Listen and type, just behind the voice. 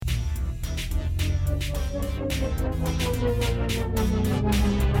Hello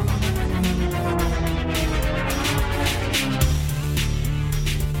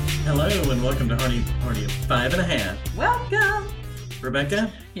and welcome to Party of 5.5. Welcome.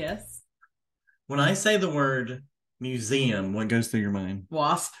 Rebecca? Yes. When I say the word museum, what goes through your mind?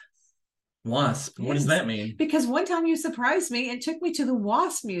 Wasp. Wasp? What does that mean? Because one time you surprised me and took me to the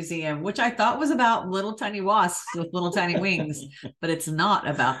Wasp Museum, which I thought was about little tiny wasps with little tiny wings, but it's not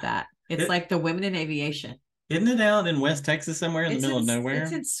about that. It's like the women in aviation. Isn't it out in West Texas somewhere in the middle of nowhere?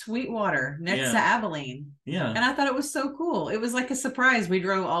 It's in Sweetwater next to Abilene. Yeah. And I thought it was so cool. It was like a surprise. We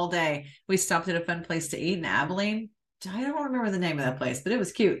drove all day. We stopped at a fun place to eat in Abilene. I don't remember the name of that place, but it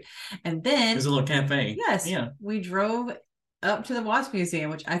was cute. And then it was a little cafe. Yes. Yeah. We drove up to the Wasp Museum,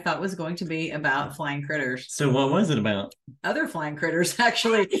 which I thought was going to be about flying critters. So what was it about? Other flying critters,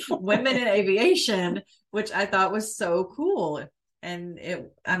 actually. Women in aviation, which I thought was so cool. And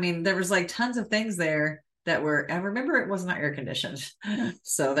there was like tons of things there that were, I remember it was not air conditioned.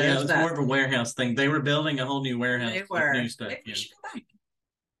 So there's it was more of a warehouse thing. They were building a whole new warehouse with new stuff.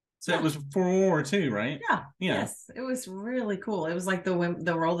 So it was for World War II, right? Yeah. Yes. It was really cool. It was like the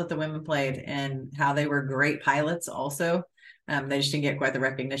role that the women played and how they were great pilots also. They just didn't get quite the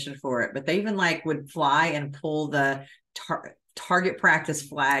recognition for it, but they even would fly and pull the target practice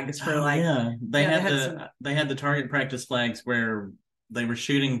flags for they had the target practice flags where they were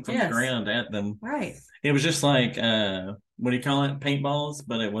shooting from the ground at them. Right. It was just like what do you call it? Paintballs,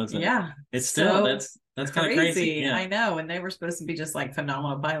 but it wasn't. Yeah. It's still that's kind of crazy. Yeah. I know. And they were supposed to be just like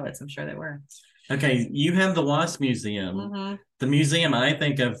phenomenal pilots. I'm sure they were. Okay, you have the Wasp Museum. Mm-hmm. The museum I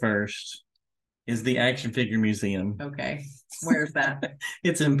think of first is the Action Figure Museum. Okay. Where's that?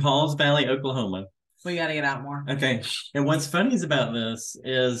 It's in Pauls Valley, Oklahoma. We got to get out more. Okay. And what's funny about this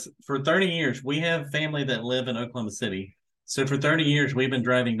is for 30 years, we have family that live in Oklahoma City. So for 30 years, we've been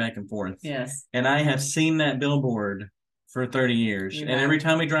driving back and forth. Yes. And I have seen that billboard for 30 years. And every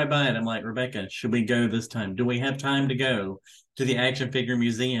time we drive by it, I'm like, Rebecca, should we go this time? Do we have time to go to the Action Figure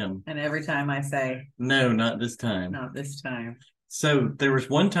Museum? And every time I say, no, not this time. Not this time. So there was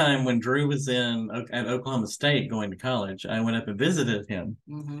one time when Drew was at Oklahoma State going to college, I went up and visited him.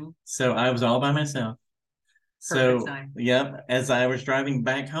 Mm-hmm. So I was all by myself. Perfect time. Yep. As I was driving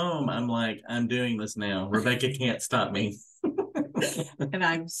back home, I'm like, I'm doing this now. Rebecca can't stop me. And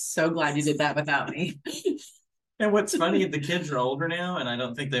I'm so glad you did that without me. And what's funny, the kids are older now, and I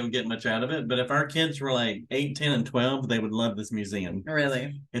don't think they would get much out of it. But if our kids were like 8, 10, and 12, they would love this museum.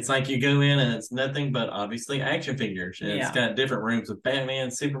 Really? It's like you go in and it's nothing but obviously action figures. And it's got different rooms with Batman,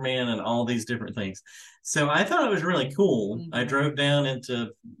 Superman, and all these different things. So I thought it was really cool. Mm-hmm. I drove down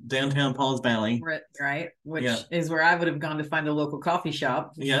into downtown Pauls Valley. Right. Which is where I would have gone to find a local coffee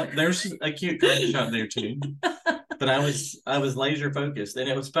shop. Yeah, there's a cute coffee shop there too. But I was laser focused. And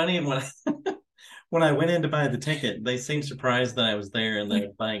it was funny when I went in to buy the ticket, they seemed surprised that I was there and they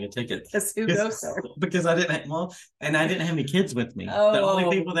were buying a ticket. Because I didn't have any kids with me. Oh, the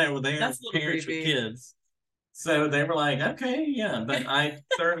only people that were there were parents with kids. So they were like, okay, yeah, but I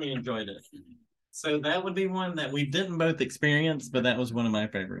thoroughly enjoyed it. So that would be one that we didn't both experience, but that was one of my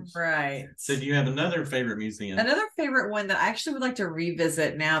favorites. Right. So do you have another favorite museum? Another favorite one that I actually would like to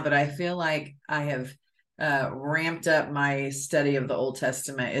revisit now that I feel like I have ramped up my study of the Old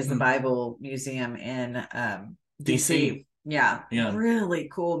Testament is the Bible Museum in DC. Yeah. Really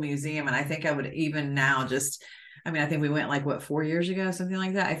cool museum. And I think I would even now I think we went 4 years ago, something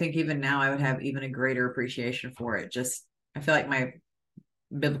like that. I think even now I would have even a greater appreciation for it. I feel like my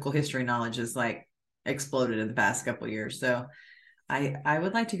biblical history knowledge is exploded in the past couple of years. So I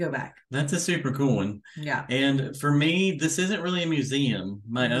would like to go back. That's a super cool one. Yeah. And for me, this isn't really a museum.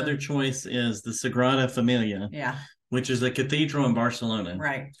 My other choice is the Sagrada Familia. Yeah. Which is a cathedral in Barcelona.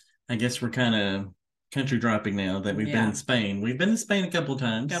 Right. I guess we're kind of country dropping now that we've been in Spain. We've been to Spain a couple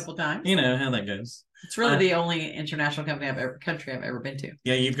times. You know how that goes. It's really the only international country I've ever been to.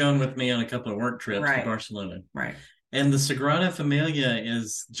 Yeah, you've gone with me on a couple of work trips to Barcelona. Right. And the Sagrada Familia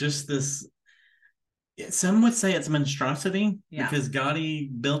is just this. Some would say it's monstrosity because Gaudi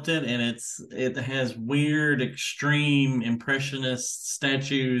built it, and it has weird, extreme impressionist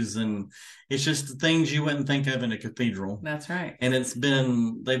statues, and it's just things you wouldn't think of in a cathedral. That's right. And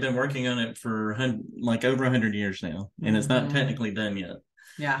they've been working on it for over 100 years now, and it's not technically done yet.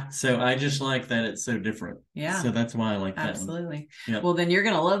 Yeah. So I just like that it's so different. Yeah. So that's why I like that. Absolutely. Yep. Well, then you're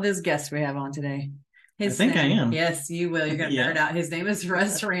gonna love this guest we have on today. I think I am. Yes, you will. You're gonna nerd out. His name is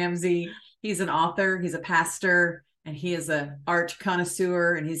Russ Ramsey. He's an author. He's a pastor. and he is a art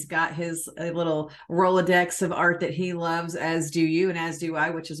connoisseur, and he's got his little Rolodex of art that he loves, as do you and as do I,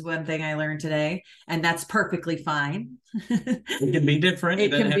 which is one thing I learned today, and that's perfectly fine. It can be different.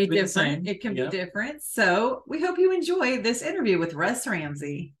 It can be the different. same. It can be different. So we hope you enjoy this interview with Russ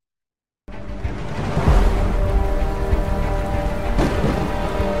Ramsey.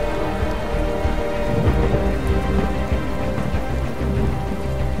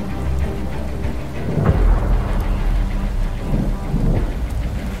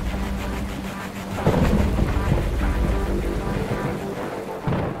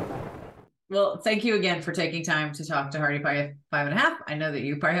 Well, thank you again for taking time to talk to Hardy Five and a Half. I know that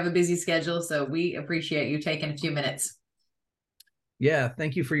you probably have a busy schedule, so we appreciate you taking a few minutes. Yeah,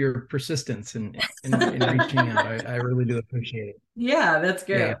 thank you for your persistence in reaching out. I really do appreciate it. Yeah, that's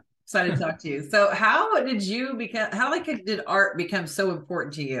great. Yeah. Excited to talk to you. So how did art become so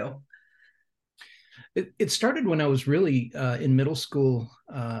important to you? It started when I was really in middle school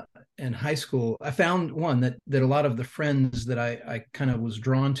and high school. I found that a lot of the friends that I kind of was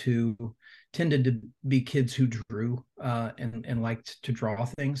drawn to tended to be kids who drew and liked to draw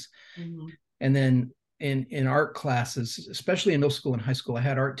things. Mm-hmm. And then in art classes, especially in middle school and high school, I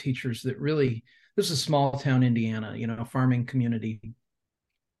had art teachers that really, this is small town Indiana, farming community.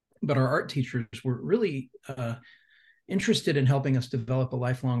 But our art teachers were really interested in helping us develop a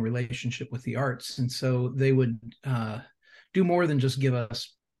lifelong relationship with the arts. And so they would do more than just give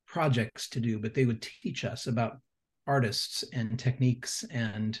us projects to do, but they would teach us about artists and techniques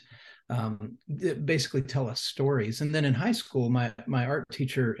and basically tell us stories. And then in high school, my art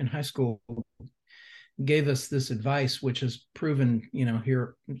teacher in high school gave us this advice, which has proven,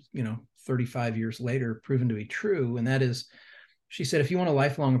 here, 35 years later, proven to be true. And that is, she said, if you want a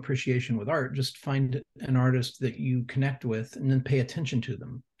lifelong appreciation with art, just find an artist that you connect with and then pay attention to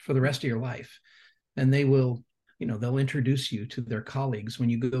them for the rest of your life. And they will, they'll introduce you to their colleagues when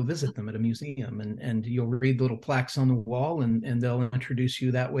you go visit them at a museum, and you'll read little plaques on the wall, and they'll introduce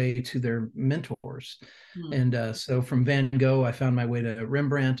you that way to their mentors. Mm. And so from Van Gogh, I found my way to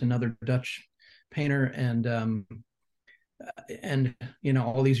Rembrandt, another Dutch painter. And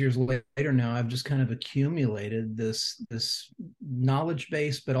all these years later now, I've just kind of accumulated this knowledge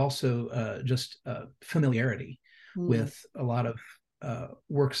base, but also just familiarity with a lot of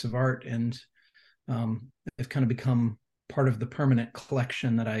works of art, and it's kind of become part of the permanent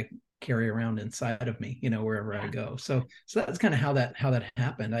collection that I carry around inside of me, wherever I go. So that's kind of how that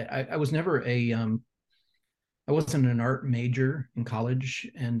happened. I was never I wasn't an art major in college,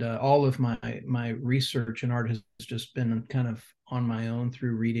 and all of my research in art has just been kind of on my own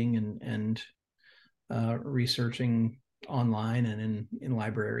through reading and researching online and in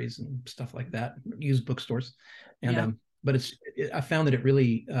libraries and stuff like that, used bookstores. And but I found that it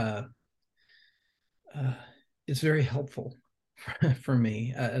really it's very helpful for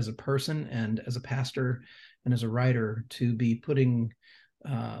me as a person and as a pastor and as a writer to be putting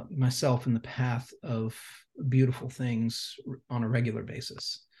myself in the path of beautiful things on a regular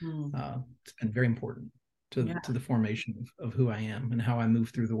basis. It's been very important to the formation of who I am and how I move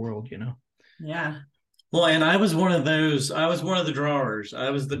through the world, Yeah. Well, and I was one of the drawers. I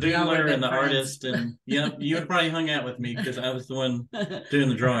was the doodler and the artist, and you had probably hung out with me because I was the one doing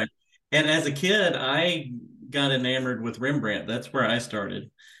the drawing. And as a kid, I got enamored with Rembrandt. That's where I started.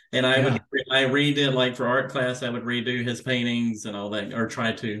 And I redid, like for art class, I would redo his paintings and all that, or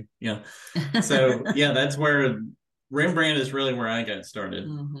try to, So that's where Rembrandt is really where I got started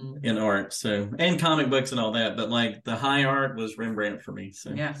in art. So, and comic books and all that, but like the high art was Rembrandt for me.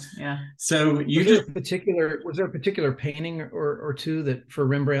 So yeah. So was there a particular painting or two that for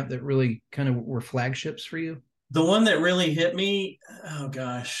Rembrandt that really kind of were flagships for you? The one that really hit me, oh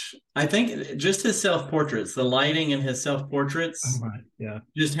gosh, I think just his self-portraits, the lighting in his self-portraits. Oh, right. Yeah.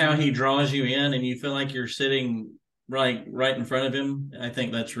 Just how he draws you in and you feel like you're sitting right in front of him. I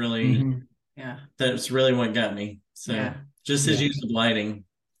think that's really, that's really what got me. So just his use of lighting.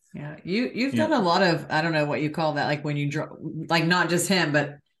 Yeah. You've done a lot of, I don't know what you call that, like when you draw, like not just him,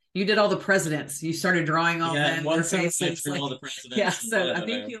 but you did all the presidents. You started drawing all them, their faces. All the presidents. Yeah. So I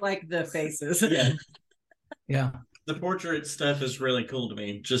think you like the faces. Yeah. Yeah. The portrait stuff is really cool to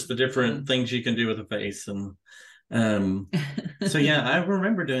me. Just the different things you can do with a face. And so I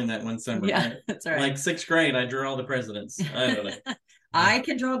remember doing that one summer. Yeah, that's right. Like 6th grade, I drew all the presidents. I don't know. I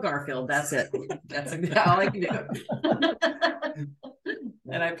can draw Garfield. That's it. That's all I can do.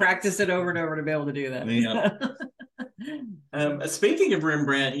 And I practiced it over and over to be able to do that. Yeah. Speaking of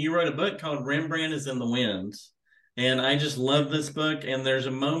Rembrandt, you wrote a book called Rembrandt is in the Wind. And I just love this book. And there's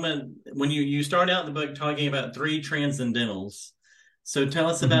a moment when you start out the book talking about 3 transcendentals. So tell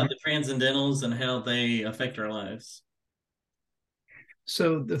us Mhm. about the transcendentals and how they affect our lives.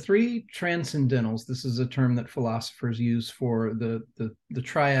 So the three transcendentals, this is a term that philosophers use for the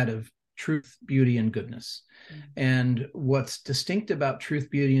triad of truth, beauty, and goodness. And what's distinct about truth,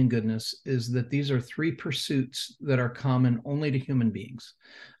 beauty, and goodness is that these are three pursuits that are common only to human beings.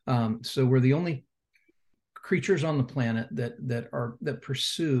 So we're the only creatures on the planet that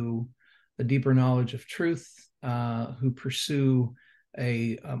pursue a deeper knowledge of truth, who pursue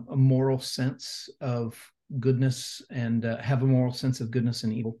a moral sense of goodness and have a moral sense of goodness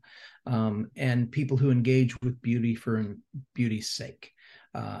and evil, and people who engage with beauty for beauty's sake.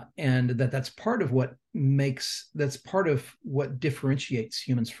 And that's part of that's part of what differentiates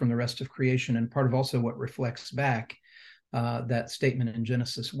humans from the rest of creation, and part of also what reflects back that statement in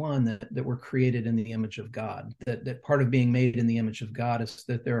Genesis 1 that we're created in the image of God. That part of being made in the image of God is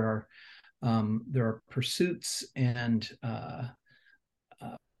that there are pursuits and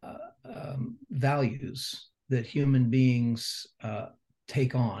values that human beings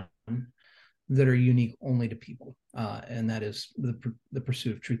take on that are unique only to people, and that is the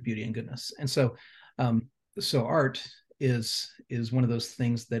pursuit of truth, beauty, and goodness. And so art is one of those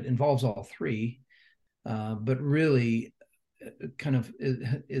things that involves all three, but really kind of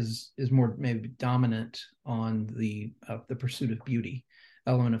is more maybe dominant on the pursuit of beauty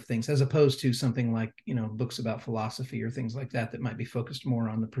element of things, as opposed to something like books about philosophy or things like that might be focused more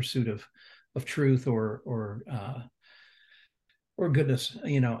on the pursuit of truth or goodness.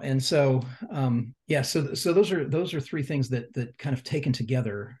 And so yeah, so those are three things that kind of taken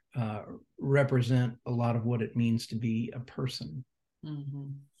together represent a lot of what it means to be a person. Mm-hmm.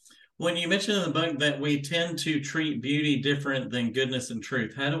 When you mentioned in the book that we tend to treat beauty different than goodness and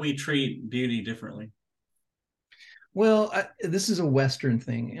truth, how do we treat beauty differently? Well, this is a Western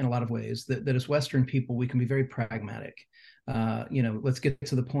thing in a lot of ways. That as Western people, we can be very pragmatic. Let's get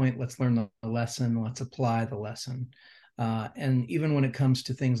to the point. Let's learn the lesson. Let's apply the lesson. And even when it comes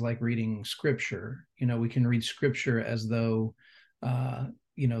to things like reading scripture, we can read scripture as though,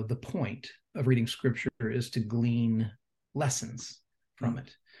 the point of reading scripture is to glean lessons from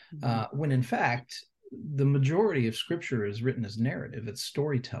it. When in fact, the majority of scripture is written as narrative, it's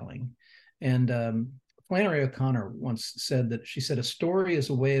storytelling. And Flannery O'Connor once said that she said, a story is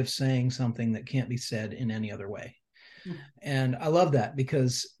a way of saying something that can't be said in any other way. And I love that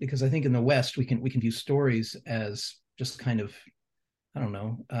because I think in the West we can view stories as just kind of, I don't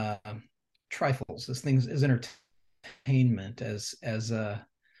know, trifles, as things, as entertainment, as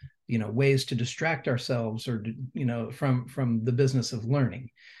ways to distract ourselves, or from the business of learning.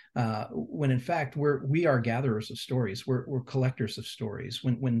 When in fact we are gatherers of stories, we're collectors of stories.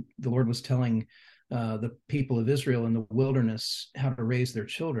 When the Lord was telling the people of Israel in the wilderness how to raise their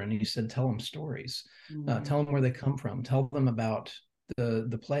children, he said, tell them stories. Tell them where they come from, tell them about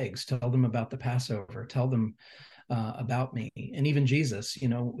the plagues, tell them about the Passover, tell them about me. And even Jesus,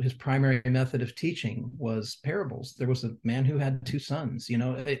 his primary method of teaching was parables. There was a man who had two sons,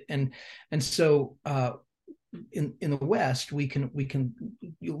 and so in the West, we can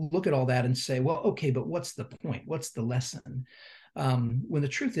look at all that and say, well, okay, but what's the point? What's the lesson? When the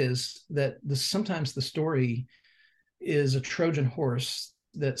truth is that sometimes the story is a Trojan horse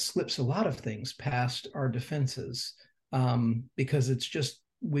that slips a lot of things past our defenses, because it's just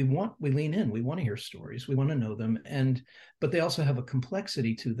we lean in, we want to hear stories, we want to know them, but they also have a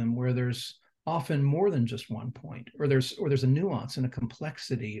complexity to them where there's often more than just one point, or there's a nuance and a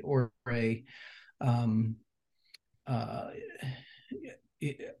complexity, or a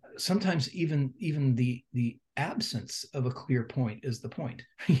sometimes even the absence of a clear point is the point.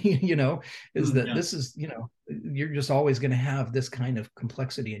 Is that this is, you're just always going to have this kind of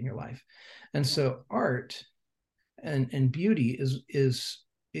complexity in your life. And so art and beauty is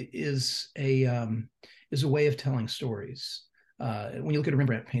a way of telling stories. When you look at a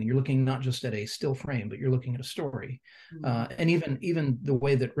Rembrandt painting, you're looking not just at a still frame, but you're looking at a story. And even the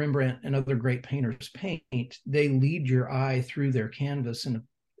way that Rembrandt and other great painters paint, they lead your eye through their canvas in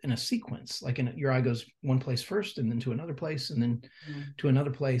a sequence. Like your eye goes one place first, and then to another place, and then to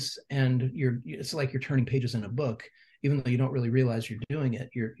another place, and it's like you're turning pages in a book, even though you don't really realize you're doing it.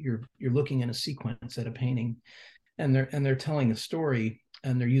 You're looking in a sequence at a painting, and they're telling a story,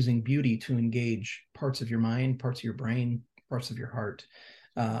 and they're using beauty to engage parts of your mind, parts of your brain, parts of your heart,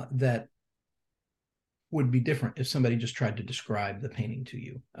 that would be different if somebody just tried to describe the painting to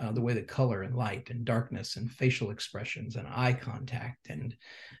you. The way that color and light and darkness and facial expressions and eye contact and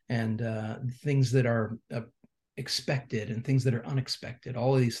things that are expected and things that are unexpected.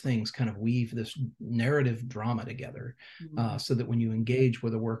 All of these things kind of weave this narrative drama together, so that when you engage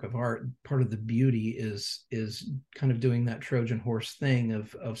with a work of art, part of the beauty is kind of doing that Trojan horse thing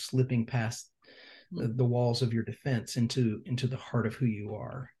of slipping past the walls of your defense into the heart of who you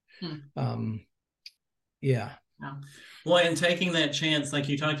are. Yeah. Well, and taking that chance, like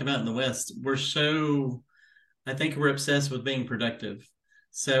you talked about in the West, I think we're obsessed with being productive.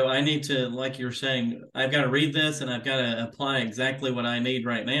 So I need to, like you're saying, I've got to read this and I've got to apply exactly what I need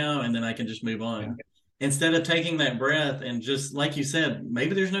right now, and then I can just move on. Yeah. Instead of taking that breath and just, like you said,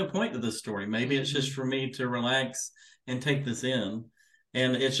 maybe there's no point to this story. Maybe it's just for me to relax and take this in.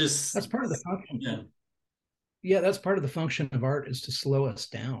 And it's just... That's part of the function. Yeah. Yeah, that's part of the function of art, is to slow us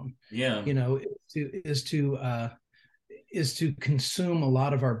down. Yeah. Is to consume a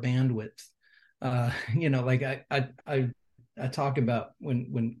lot of our bandwidth. Like I talk about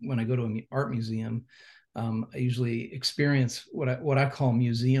when I go to an art museum, I usually experience what I call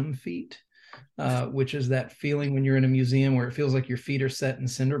museum feet, which is that feeling when you're in a museum where it feels like your feet are set in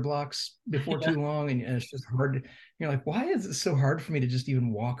cinder blocks before too long, and it's just hard. You're like, why is it so hard for me to just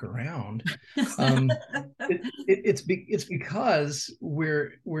even walk around? It's because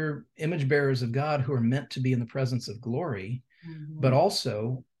we're image bearers of God who are meant to be in the presence of glory, but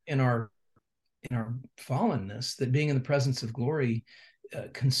also in our fallenness, that being in the presence of glory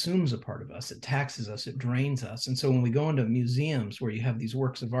consumes a part of us. It taxes us, it drains us. And so when we go into museums where you have these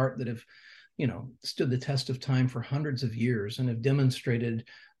works of art that have, stood the test of time for hundreds of years and have demonstrated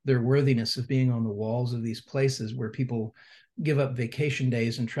their worthiness of being on the walls of these places where people give up vacation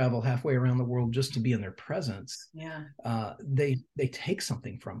days and travel halfway around the world just to be in their presence. Yeah. They take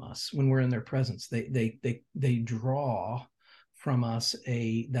something from us when we're in their presence. They draw from us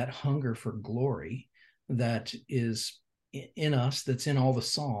that hunger for glory that is in us, that's in all the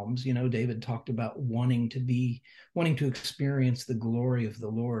Psalms. David talked about wanting to experience the glory of the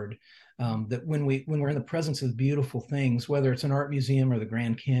Lord. That when we're in the presence of beautiful things, whether it's an art museum or the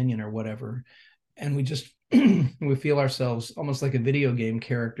Grand Canyon or whatever, and we just we feel ourselves almost like a video game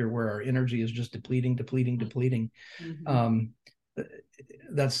character where our energy is just depleting.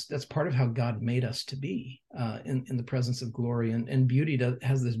 That's part of how God made us to be, in the presence of glory, and beauty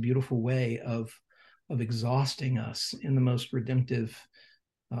has this beautiful way of exhausting us in the most redemptive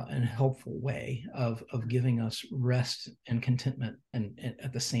and helpful way of giving us rest and contentment and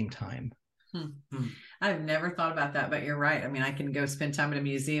at the same time. I've never thought about that, but you're right. I mean, I can go spend time at a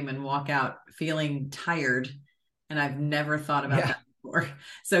museum and walk out feeling tired, and I've never thought about that before.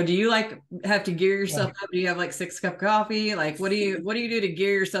 So do you have to gear yourself up? Do you have 6 cup coffee? What do you do to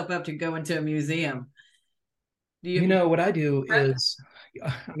gear yourself up to go into a museum? What I do is,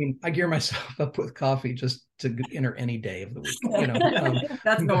 I gear myself up with coffee just to enter any day of the week.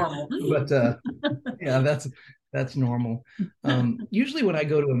 That's normal. But yeah, that's normal. Usually when I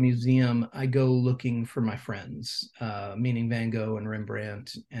go to a museum, I go looking for my friends, meaning Van Gogh and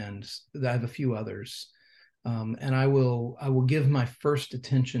Rembrandt, and I have a few others. And I will give my first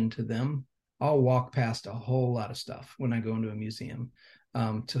attention to them. I'll walk past a whole lot of stuff when I go into a museum,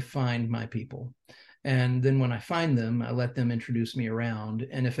 to find my people. And then when I find them, I let them introduce me around.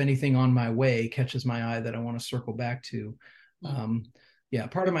 And if anything on my way catches my eye that I want to circle back to,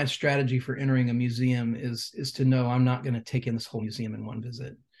 part of my strategy for entering a museum is to know I'm not going to take in this whole museum in one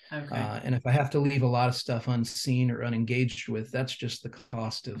visit. Okay. And if I have to leave a lot of stuff unseen or unengaged with, that's just the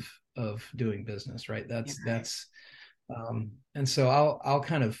cost of doing business, right? And so I'll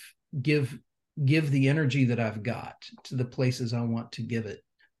kind of give the energy that I've got to the places I want to give it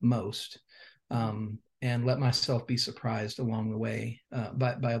most. And let myself be surprised along the way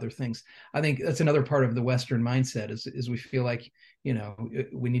by other things. I think that's another part of the Western mindset is we feel like,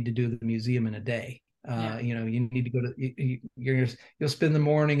 we need to do the museum in a day. You need to go to, you'll spend the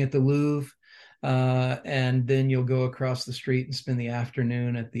morning at the Louvre, and then you'll go across the street and spend the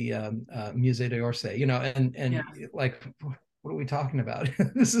afternoon at the Musée d'Orsay, what are we talking about?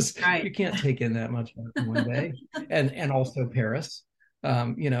 This is right. You can't take in that much in one day. And also Paris.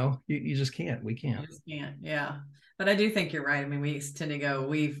 You just can't. We can't. You just can't. Yeah. But I do think you're right. I mean, we tend to go,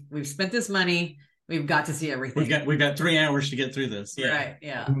 we've spent this money. We've got to see everything. We've got 3 hours to get through this. Yeah. Right.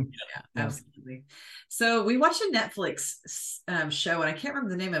 Yeah. Absolutely. So we watched a Netflix show, and I can't remember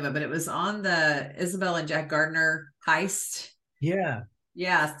the name of it, but it was on the Isabel and Jack Gardner heist. Yeah.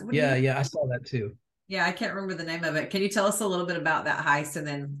 Yeah. Yeah. I saw that too. Yeah. I can't remember the name of it. Can you tell us a little bit about that heist, and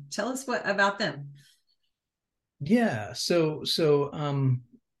then tell us what about them? Yeah. So the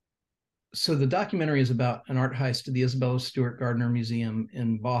documentary is about an art heist at the Isabella Stewart Gardner Museum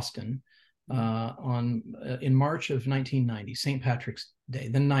in Boston. in March of 1990, St. Patrick's Day,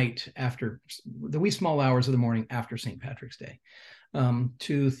 the night after the wee small hours of the morning after St. Patrick's Day.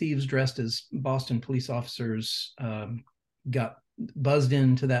 Two thieves dressed as Boston police officers got buzzed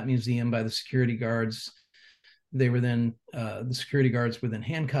into that museum by the security guards. They were then the security guards were then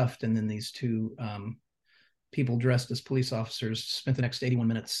handcuffed, and then these two people dressed as police officers spent the next 81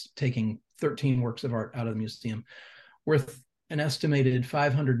 minutes taking 13 works of art out of the museum, worth an estimated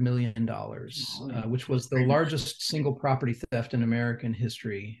 $500 million, which was the largest single property theft in American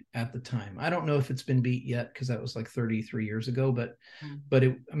history at the time. I don't know if it's been beat yet, because that was like 33 years ago, but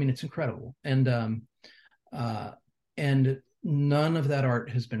it's incredible. And none of that art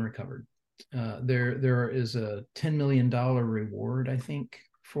has been recovered. There is a $10 million reward, I think,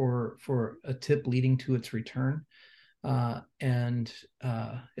 for a tip leading to its return. And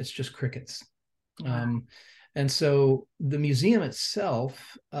it's just crickets. And so the museum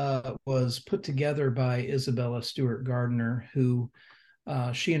itself was put together by Isabella Stewart Gardner, who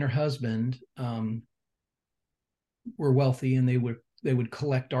she and her husband were wealthy, and they would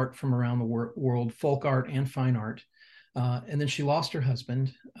collect art from around the world, folk art and fine art. And then she lost her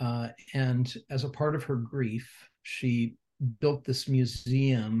husband, and as a part of her grief, she built this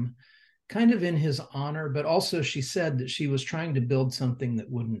museum kind of in his honor, but also she said that she was trying to build something that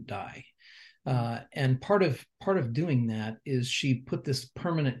wouldn't die. And part of doing that is she put this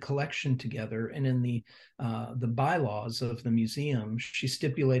permanent collection together, and in the bylaws of the museum, she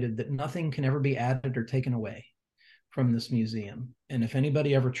stipulated that nothing can ever be added or taken away from this museum. And if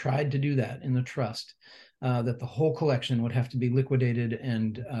anybody ever tried to do that in the trust, that the whole collection would have to be liquidated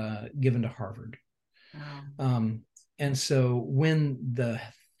and given to Harvard. Wow. And so when the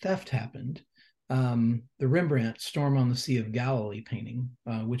theft happened, the Rembrandt Storm on the Sea of Galilee painting,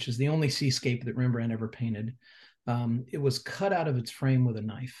 which is the only seascape that Rembrandt ever painted, it was cut out of its frame with a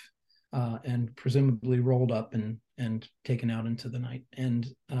knife and presumably rolled up and taken out into the night. And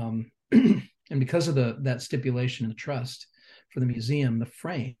and because of that stipulation in the trust for the museum, the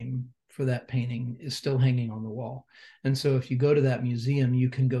frame for that painting is still hanging on the wall. And so if you go to that museum, you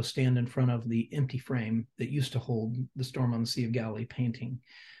can go stand in front of the empty frame that used to hold the Storm on the Sea of Galilee painting.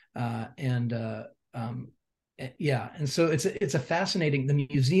 And so it's a fascinating, the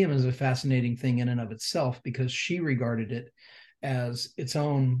museum is a fascinating thing in and of itself, because she regarded it as its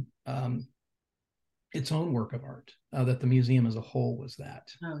own work of art, that the museum as a whole was that.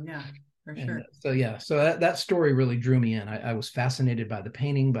 Oh yeah, for sure. So that story really drew me in. I was fascinated by the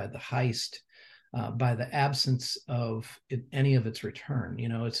painting, by the heist, by the absence of any of its return.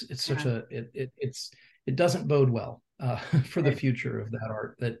 It's such it doesn't bode well for the future of that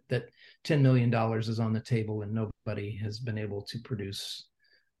art, that $10 million is on the table and nobody has been able to produce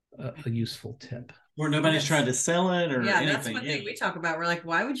a useful tip. Or nobody's tried to sell it or anything. That's one thing we talk about. We're like,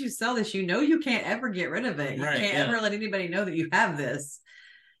 why would you sell this? You can't ever get rid of it. You can't ever let anybody know that you have this.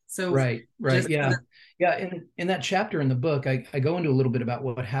 So right. In that chapter in the book, I go into a little bit about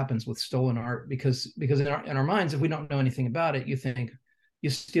what happens with stolen art, because in our minds, if we don't know anything about it, you think you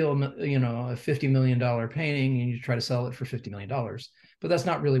steal a $50 million painting and you try to sell it for $50 million, but that's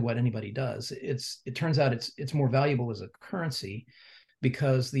not really what anybody does. It turns out it's more valuable as a currency,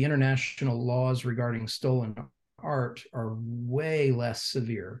 because the international laws regarding stolen art are way less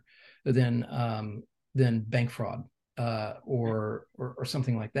severe than bank fraud. Or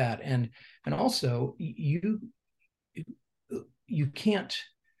something like that, and also you can't.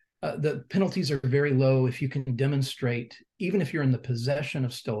 The penalties are very low if you can demonstrate, even if you're in the possession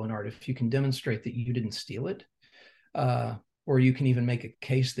of stolen art, if you can demonstrate that you didn't steal it, or you can even make a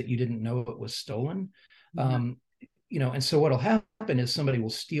case that you didn't know it was stolen. Mm-hmm. And so what'll happen is somebody will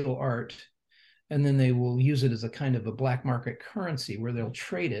steal art, and then they will use it as a kind of a black market currency where they'll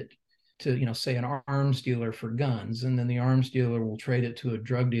trade it to, say, an arms dealer for guns, and then the arms dealer will trade it to a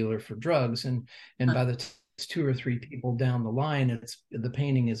drug dealer for drugs, and by the two or three people down the line, the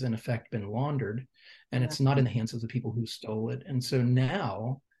painting is in effect been laundered, and it's not in the hands of the people who stole it. And so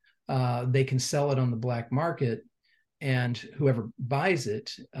now they can sell it on the black market, and whoever buys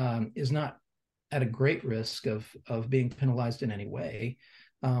it is not at a great risk of being penalized in any way,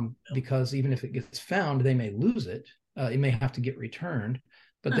 because even if it gets found, they may lose it. It may have to get returned.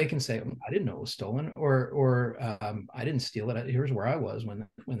 But they can say, I didn't know it was stolen, or I didn't steal it. Here's where I was when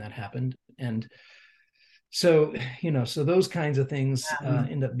that happened. And so, so those kinds of things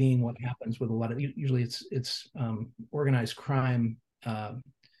end up being what happens with a lot of, usually it's organized crime.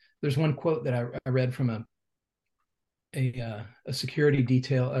 There's one quote that I read from a security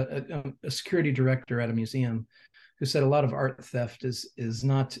detail, a security director at a museum, who said a lot of art theft is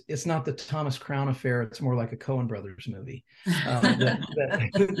not, it's not the Thomas Crown affair. It's more like a Coen Brothers movie. That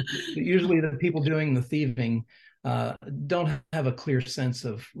usually the people doing the thieving don't have a clear sense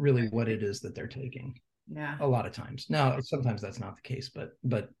of really what it is that they're taking. Yeah. A lot of times. Now, sometimes that's not the case, but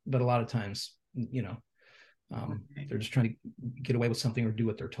a lot of times, they're just trying to get away with something or do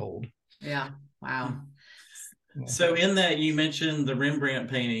what they're told. Yeah. Wow. So in that, you mentioned the Rembrandt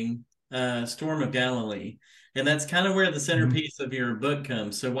painting, Storm of Galilee, and that's kind of where the centerpiece of your book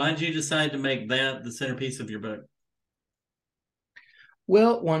comes. So why did you decide to make that the centerpiece of your book?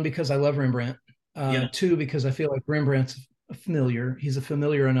 Well, one, because I love Rembrandt. Yeah. Two, because I feel like Rembrandt's familiar. He's a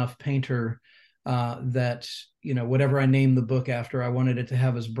familiar enough painter that, whatever I named the book after, I wanted it to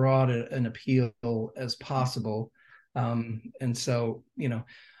have as broad an appeal as possible. And so,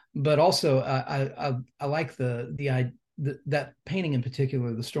 but also I like that painting in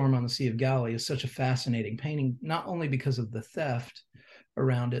particular, The Storm on the Sea of Galilee, is such a fascinating painting, not only because of the theft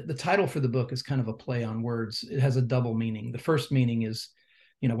around it. The title for the book is kind of a play on words. It has a double meaning. The first meaning is,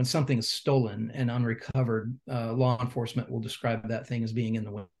 when something is stolen and unrecovered, law enforcement will describe that thing as being in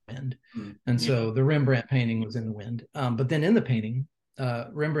the wind. And so the Rembrandt painting was in the wind. But then in the painting,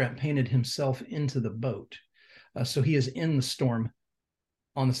 Rembrandt painted himself into the boat. So he is in the storm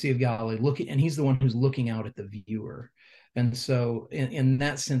on the Sea of Galilee looking, and he's the one who's looking out at the viewer. And so in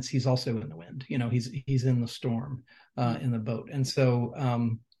that sense, he's also in the wind. He's in the storm in the boat. And so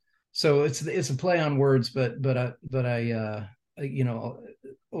it's a play on words, but I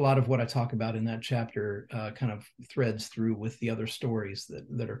a lot of what I talk about in that chapter kind of threads through with the other stories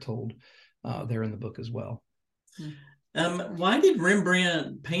that are told there in the book as well. Why did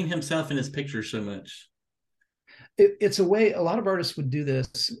Rembrandt paint himself in his pictures so much? It's a way, a lot of artists would do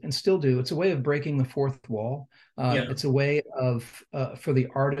this and still do. It's a way of breaking the fourth wall. It's a way of for the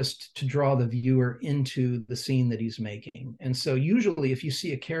artist to draw the viewer into the scene that he's making. And so usually if you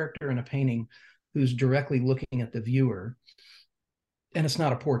see a character in a painting who's directly looking at the viewer, and it's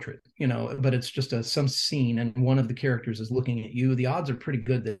not a portrait, but it's just some scene and one of the characters is looking at you, the odds are pretty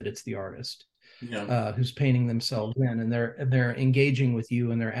good that it's the artist. Who's painting themselves in, and they're engaging with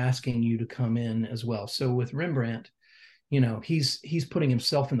you, and they're asking you to come in as well. So with Rembrandt, he's putting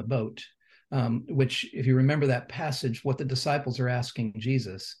himself in the boat, which, if you remember that passage, what the disciples are asking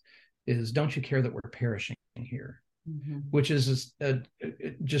Jesus is, "Don't you care that we're perishing here?" Which is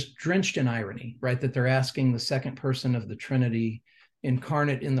just drenched in irony, right? That they're asking the second person of the Trinity,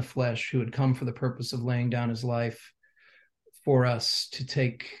 incarnate in the flesh, who had come for the purpose of laying down his life for us, to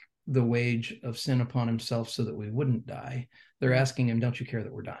take the wage of sin upon himself so that we wouldn't die. They're asking him, "Don't you care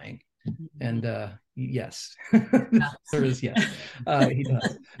that we're dying?" And yes, there is, yes, he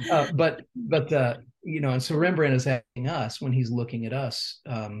does. But and so Rembrandt is asking us, when he's looking at us,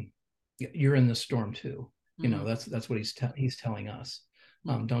 you're in the storm too. That's what he's telling us.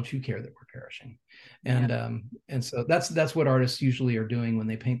 Don't you care that we're perishing? And so that's what artists usually are doing when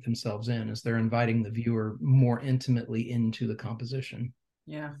they paint themselves in, is they're inviting the viewer more intimately into the composition.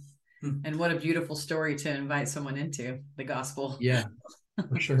 Yeah. And what a beautiful story to invite someone into, the gospel. Yeah,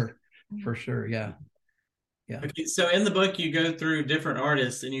 for sure. Yeah. Okay, so in the book you go through different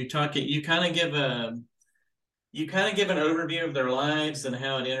artists and you kind of give an overview of their lives and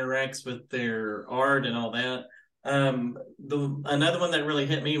how it interacts with their art and all that. Another one that really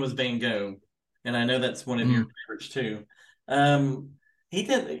hit me was Van Gogh, and I know that's one of your favorites too.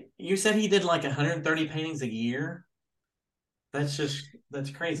 You said he did like 130 paintings a year. That's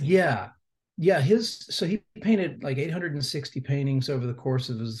crazy. Yeah. So he painted like 860 paintings over the course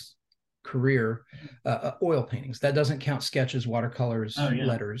of his career, oil paintings. That doesn't count sketches, watercolors,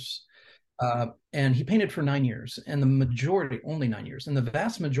 letters. And he painted for 9 years, and only 9 years. And the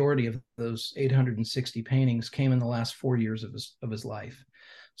vast majority of those 860 paintings came in the last 4 years of his life.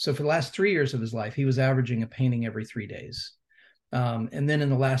 So for the last 3 years of his life, he was averaging a painting every 3 days. And then in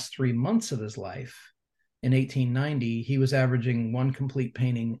the last 3 months of his life, in 1890, he was averaging one complete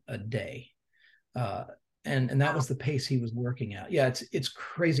painting a day. And that was the pace he was working at. Yeah, it's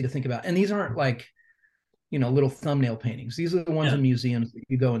crazy to think about. And these aren't like, little thumbnail paintings. These are the ones in museums that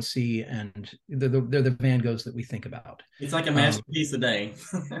you go and see, and they're the Van Goghs that we think about. It's like a masterpiece a day.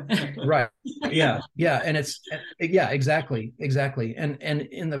 Right. Yeah. And exactly. And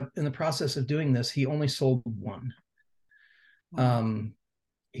in the process of doing this, he only sold one.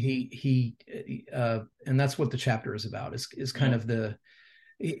 He and that's what the chapter is about, is kind of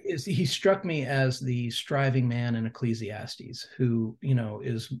he struck me as the striving man in Ecclesiastes, who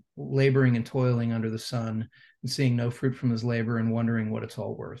is laboring and toiling under the sun and seeing no fruit from his labor and wondering what it's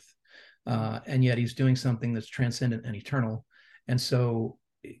all worth, and yet he's doing something that's transcendent and eternal. And so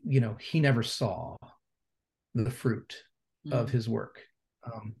he never saw the fruit of his work.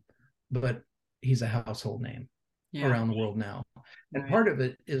 But he's a household name around the world now. And part of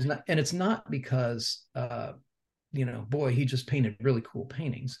it is not, and it's not because, boy, he just painted really cool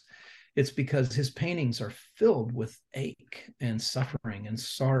paintings. It's because his paintings are filled with ache and suffering and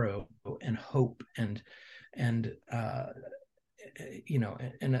sorrow and hope and an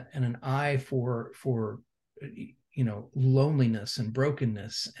eye for loneliness and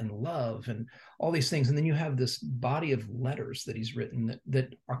brokenness and love and all these things. And then you have this body of letters that he's written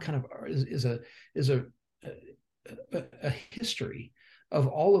that are kind of is a history of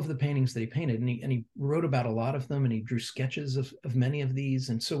all of the paintings that he painted, and he wrote about a lot of them, and he drew sketches of many of these,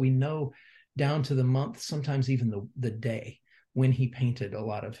 and so we know down to the month, sometimes even the day when he painted a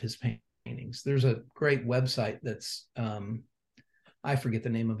lot of his paintings. There's a great website that's I forget the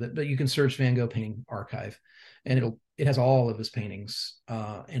name of it, but you can search Van Gogh Painting Archive, and it has all of his paintings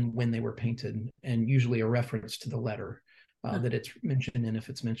and when they were painted, and usually a reference to the letter that it's mentioned in, if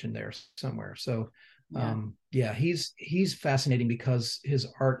it's mentioned there somewhere. So he's fascinating because his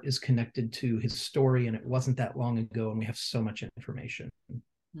art is connected to his story, and it wasn't that long ago, and we have so much information.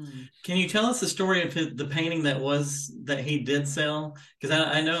 Can you tell us the story of the painting that he did sell? Because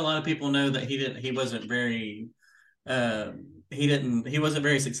I know a lot of people know that he wasn't very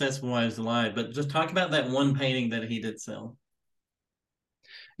successful while he was alive, but just talk about that one painting that he did sell.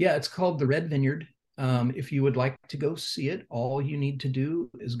 Yeah, it's called The Red Vineyard. If you would like to go see it, all you need to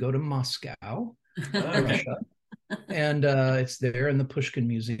do is go to Moscow, Russia, and it's there in the Pushkin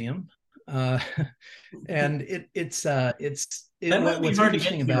Museum. And it's what's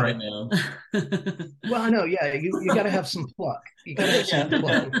interesting about it. Now. Well, I know, yeah, you got to have some pluck. You got to have some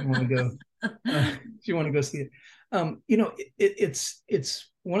pluck if you want to go. If you want to go see it,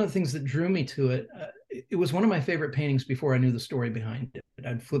 it's one of the things that drew me to it. It was one of my favorite paintings before I knew the story behind it.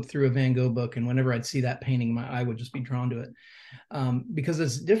 I'd flip through a Van Gogh book, and whenever I'd see that painting, my eye would just be drawn to it, because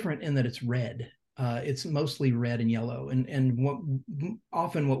it's different in that it's red. It's mostly red and yellow, and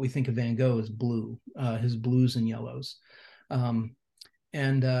what we think of Van Gogh is blue, his blues and yellows. And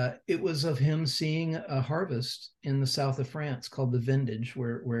it was of him seeing a harvest in the south of France called the Vintage,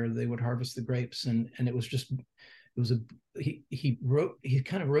 where they would harvest the grapes, and he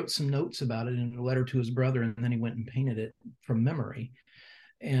kind of wrote some notes about it in a letter to his brother, and then he went and painted it from memory.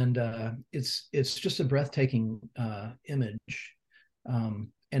 And it's just a breathtaking image.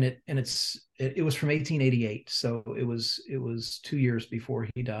 And it was from 1888, so it was 2 years before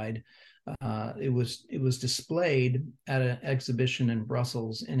he died. It was displayed at an exhibition in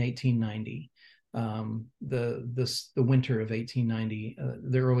Brussels in 1890, the winter of 1890,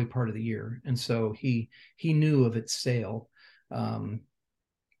 the early part of the year, and so he knew of its sale, and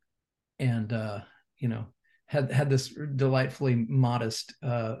had this delightfully modest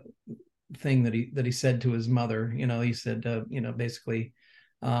thing that he said to his mother. He said, basically,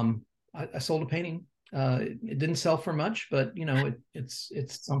 I sold a painting. It didn't sell for much, but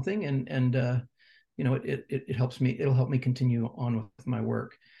it's something, and it helps me. It'll help me continue on with my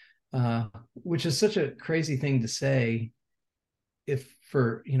work, which is such a crazy thing to say. If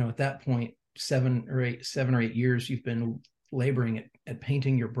for at that point 7 or 8 years you've been laboring at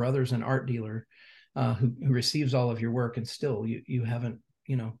painting your brother's an art dealer who receives all of your work, and still you haven't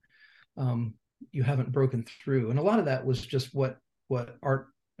you haven't broken through. And a lot of that was just what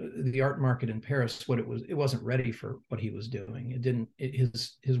the art market in Paris, it wasn't ready for what he was doing.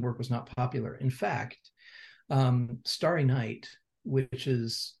 His work was not popular. In fact, Starry Night, which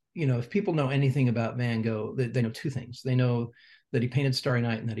is, if people know anything about Van Gogh, they know two things. They know that he painted Starry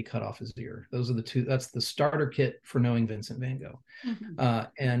Night and that he cut off his ear. Those are the two. That's the starter kit for knowing Vincent Van Gogh. Mm-hmm.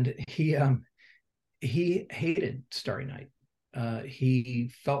 And he hated Starry Night.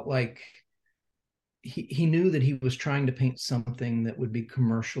 He felt like he knew that he was trying to paint something that would be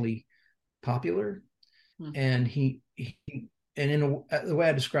commercially popular. Mm-hmm. And the way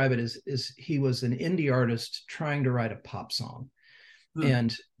I describe it is he was an indie artist trying to write a pop song. Mm-hmm.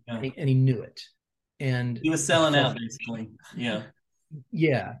 And he knew it. And he was selling out, basically. Yeah.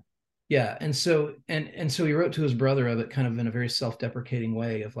 And so he wrote to his brother of it kind of in a very self-deprecating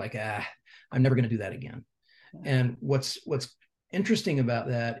way of like, I'm never going to do that again. And what's interesting about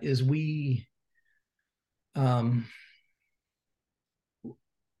that is we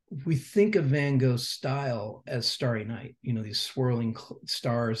think of Van Gogh's style as Starry Night, these swirling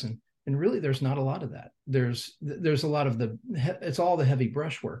stars, and really there's not a lot of that. There's a lot of it's all the heavy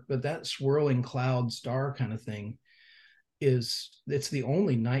brushwork, but that swirling cloud star kind of thing it's the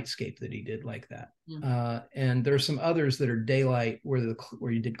only nightscape that he did like that. Mm-hmm. And there's some others that are daylight where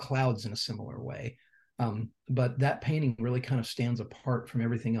you did clouds in a similar way. But that painting really kind of stands apart from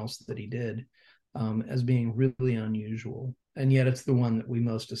everything else that he did. as being really unusual, and yet it's the one that we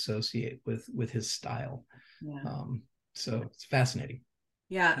most associate with his style. Yeah. So it's fascinating.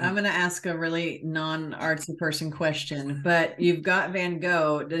 Yeah, I'm going to ask a really non-artsy person question, but you've got Van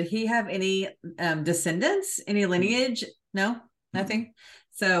Gogh. Did he have any descendants, any lineage? No, nothing.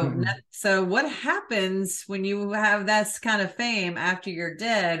 So, Mm-mm. so what happens when you have that kind of fame after you're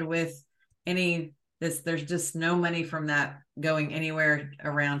dead with any this? There's just no money from that going anywhere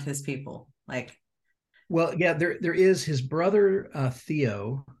around his people. Like, Well, yeah, there is his brother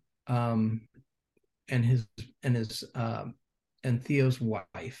Theo, um, and and Theo's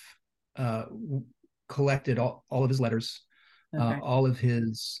wife uh, collected all of his letters, okay, all of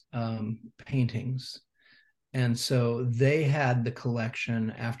his paintings, and so they had the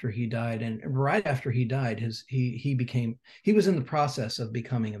collection after he died. And right after he died, he was in the process of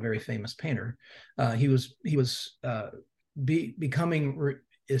becoming a very famous painter. He was becoming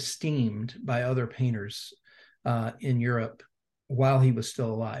esteemed by other painters in Europe while he was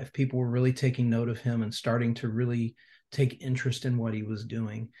still alive. People were really taking note of him and starting to really take interest in what he was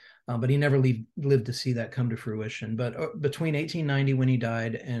doing. But he never lived to see that come to fruition. But between 1890, when he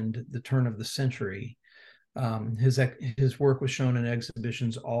died, and the turn of the century, his work was shown in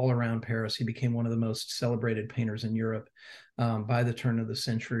exhibitions all around Paris. He became one of the most celebrated painters in Europe by the turn of the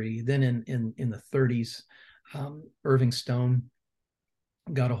century. Then in the 30s, Irving Stone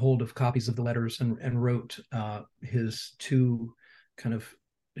got a hold of copies of the letters and wrote his two kind of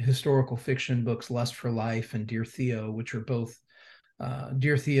historical fiction books, Lust for Life and Dear Theo, which are both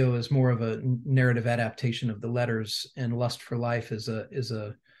Dear Theo is more of a narrative adaptation of the letters, and Lust for Life is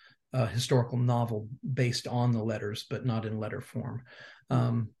a historical novel based on the letters, but not in letter form.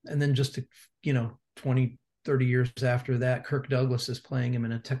 And then just 20, 30 years after that, Kirk Douglas is playing him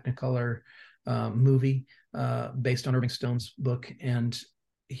in a Technicolor movie based on Irving Stone's book, and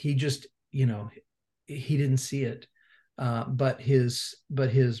he just, he didn't see it. But his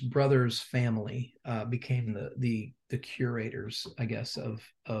brother's family became the curators, I guess,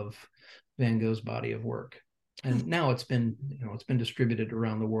 of Van Gogh's body of work. And now it's been distributed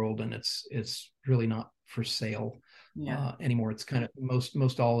around the world, and it's really not for sale anymore. It's kind of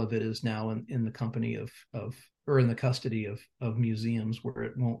most all of it is now in the company of or in the custody of museums, where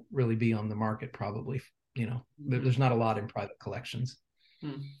it won't really be on the market probably. There's not a lot in private collections.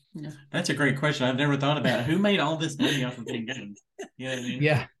 Yeah. That's a great question. I've never thought about who made all this money off of Van Gogh. You know what I mean?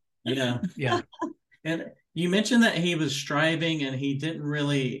 Yeah. Yeah. And you mentioned that he was striving, and he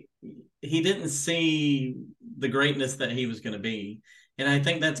didn't see the greatness that he was going to be. And I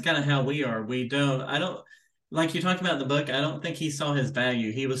think that's kind of how we are. I don't, like you talked about in the book, I don't think he saw his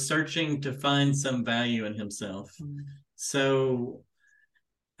value. He was searching to find some value in himself. So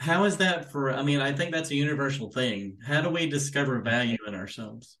how is that I think that's a universal thing. How do we discover value in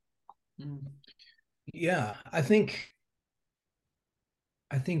ourselves? Yeah, I think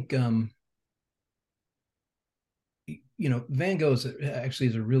Van Gogh is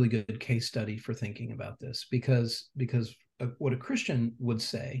a really good case study for thinking about this, because what a Christian would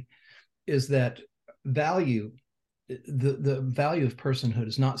say is that the value of personhood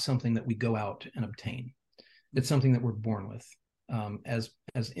is not something that we go out and obtain. It's something that we're born with, as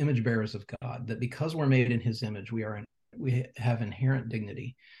image bearers of God. That because we're made in His image, we have inherent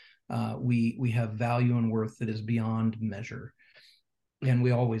dignity. We have value and worth that is beyond measure, and we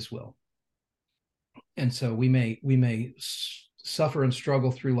always will. And so we may suffer and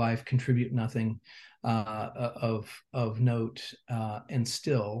struggle through life, contribute nothing of note, and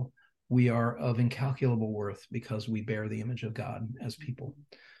still we are of incalculable worth because we bear the image of God as people.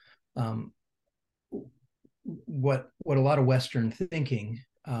 What a lot of Western thinking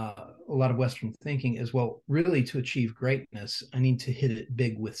is, well, really, to achieve greatness, I need to hit it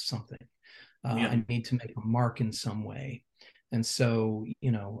big with something. I need to make a mark in some way. And so,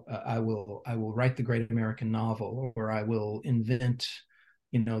 I will write the great American novel, or I will invent,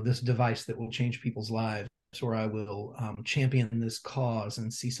 this device that will change people's lives, or I will champion this cause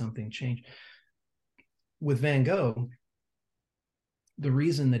and see something change. With Van Gogh, the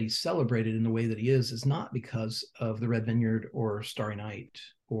reason that he's celebrated in the way that he is not because of the Red Vineyard or Starry Night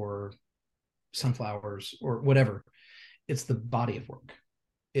or sunflowers or whatever. It's the body of work.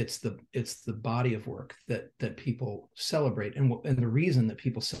 It's the body of work that people celebrate, and the reason that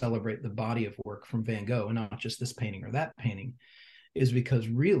people celebrate the body of work from Van Gogh, and not just this painting or that painting, is because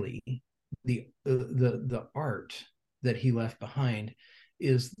really the art that he left behind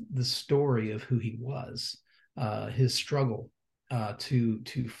is the story of who he was, his struggle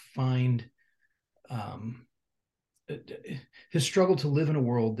to find his struggle to live in a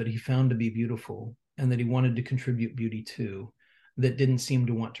world that he found to be beautiful and that he wanted to contribute beauty to, that didn't seem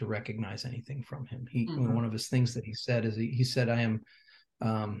to want to recognize anything from him. One of his things that he said is he said, I am,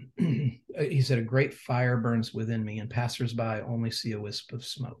 he said, a great fire burns within me and passersby only see a wisp of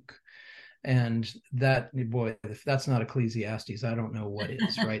smoke. And that, boy, if that's not Ecclesiastes, I don't know what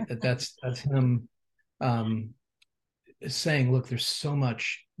is, right? That's him saying, look, there's so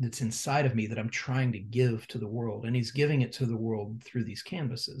much that's inside of me that I'm trying to give to the world. And he's giving it to the world through these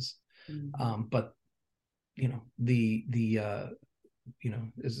canvases. But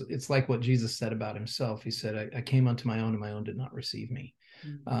it's like what Jesus said about himself. He said, I came unto my own and my own did not receive me.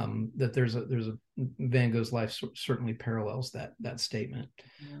 That there's a Van Gogh's life certainly parallels that statement.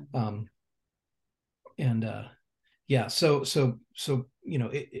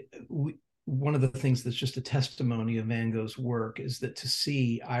 One of the things that's just a testimony of Van Gogh's work is that to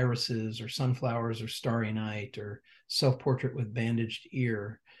see irises or sunflowers or Starry Night or Self-Portrait with Bandaged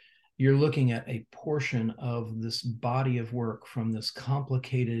Ear, you're looking at a portion of this body of work from this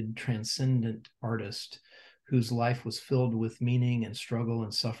complicated, transcendent artist whose life was filled with meaning and struggle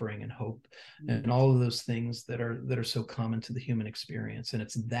and suffering and hope and all of those things that are so common to the human experience. And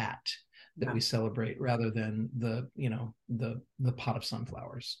it's that we celebrate rather than the pot of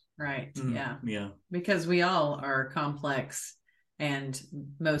sunflowers. Right. Yeah. Because we all are complex, and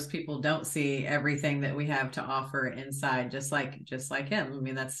most people don't see everything that we have to offer inside, just like him. I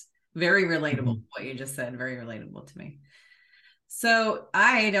mean, that's very relatable. What you just said, very relatable to me. So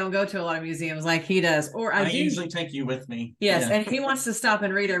I don't go to a lot of museums like he does, or I usually take you with me. Yes. Yeah. And he wants to stop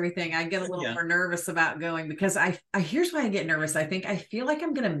and read everything. I get a little more nervous about going because here's why I get nervous. I feel like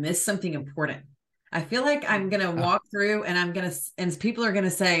I'm going to miss something important. I feel like I'm going to walk through and people are going to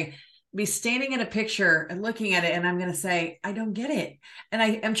say, be standing in a picture and looking at it. And I'm going to say, I don't get it. And I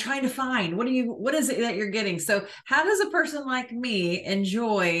am trying to find, what is it that you're getting? So how does a person like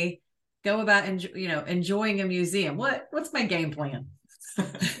me go about enjoying a museum? What's my game plan?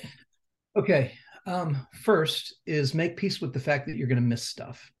 Okay. First is make peace with the fact that you're going to miss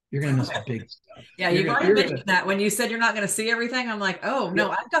stuff. You're going to miss big stuff. Yeah, you've already mentioned that. When you said you're not going to see everything, I'm like, oh no,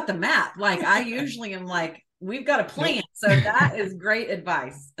 I've got the map. Like I usually am like, we've got a plan. Nope. So that is great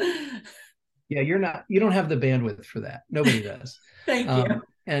advice. Yeah, you don't have the bandwidth for that. Nobody does. Thank you.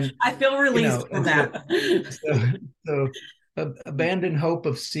 And I feel released from that. So abandon hope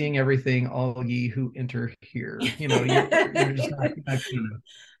of seeing everything, all ye who enter here. You're just not gonna.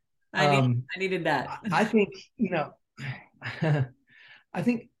 I needed that. I think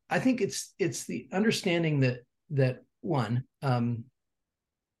I think it's the understanding that one,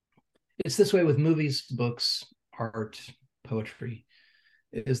 it's this way with movies, books, art, poetry,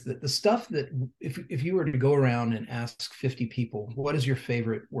 is that the stuff that if you were to go around and ask 50 people, what is your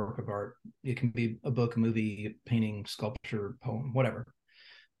favorite work of art? It can be a book, a movie, a painting, sculpture, poem, whatever.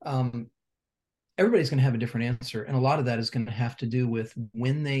 Everybody's going to have a different answer. And a lot of that is going to have to do with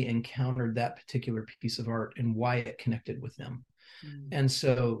when they encountered that particular piece of art and why it connected with them. And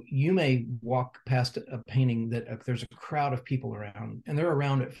so you may walk past a painting that there's a crowd of people around and they're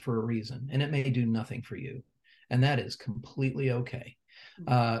around it for a reason, and it may do nothing for you. And that is completely okay.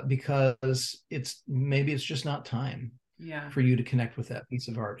 Because maybe it's just not time for you to connect with that piece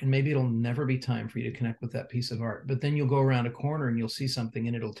of art. And maybe it'll never be time for you to connect with that piece of art. But then you'll go around a corner and you'll see something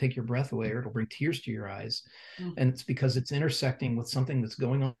and it'll take your breath away, or it'll bring tears to your eyes. And it's because it's intersecting with something that's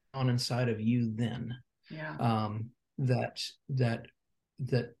going on inside of you then. That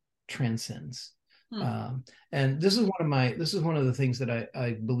transcends. And this is one of the things that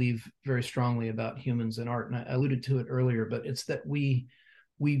I believe very strongly about humans and art. And I alluded to it earlier, but it's that we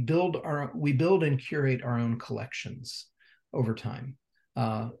build and curate our own collections over time.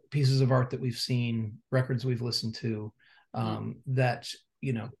 Pieces of art that we've seen, records we've listened to, that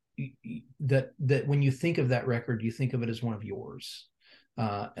when you think of that record, you think of it as one of yours.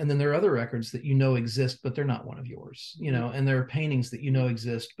 And then there are other records that exist, but they're not one of yours, and there are paintings that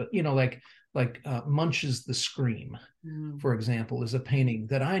exist, but like Munch's The Scream, for example, is a painting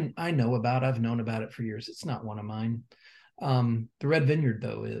that I know about. I've known about it for years. It's not one of mine. The Red Vineyard,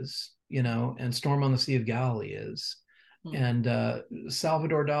 though, is, and Storm on the Sea of Galilee is. And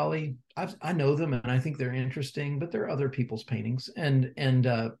Salvador Dali, I know them and I think they're interesting, but they're other people's paintings. And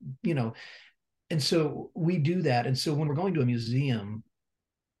so we do that. And so when we're going to a museum,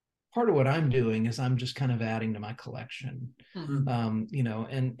 part of what I'm doing is I'm just kind of adding to my collection,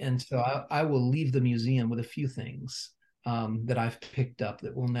 and so I will leave the museum with a few things that I've picked up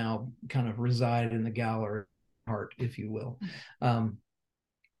that will now kind of reside in the gallery art, if you will. And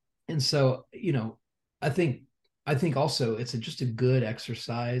so, I think also it's just a good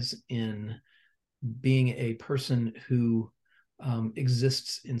exercise in being a person who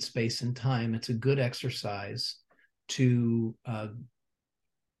exists in space and time. It's a good exercise to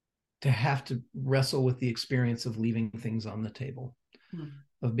have to wrestle with the experience of leaving things on the table,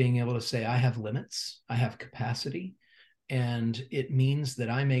 of being able to say, I have limits, I have capacity, and it means that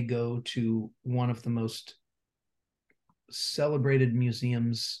I may go to one of the most celebrated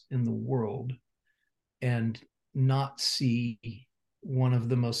museums in the world and not see one of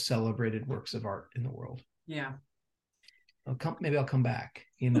the most celebrated works of art in the world. Yeah. Maybe I'll come back,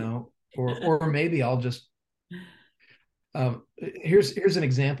 or maybe I'll just, here's an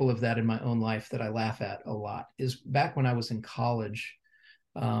example of that in my own life that I laugh at a lot. Is back when I was in college,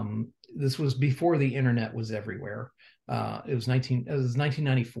 this was before the internet was everywhere. It was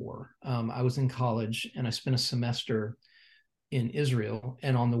 1994. I was in college and I spent a semester in Israel.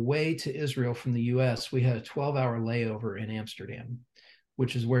 And on the way to Israel from the US, we had a 12-hour layover in Amsterdam,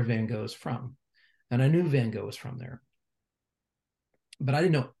 which is where Van Gogh is from. And I knew Van Gogh was from there. But I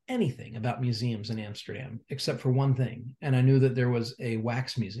didn't know anything about museums in Amsterdam, except for one thing. And I knew that there was a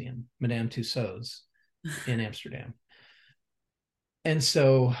wax museum, Madame Tussauds, in Amsterdam. And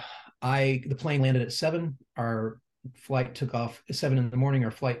so the plane landed at 7. Our flight took off at 7 in the morning.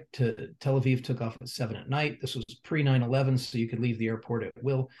 Our flight to Tel Aviv took off at 7 at night. This was pre 9/11, so you could leave the airport at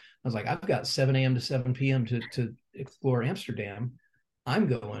will. I was like, I've got 7 a.m. to 7 p.m. to explore Amsterdam. I'm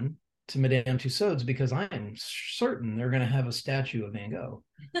going to Madame Tussauds because I am certain they're going to have a statue of Van Gogh,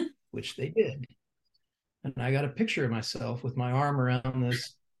 which they did. And I got a picture of myself with my arm around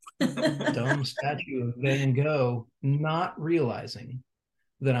this dumb statue of Van Gogh, not realizing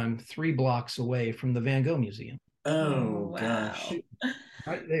that I'm 3 blocks away from the Van Gogh Museum. Oh, wow. Gosh.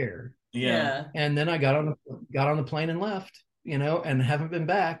 Right there. Yeah. And then I got on the plane and left, and haven't been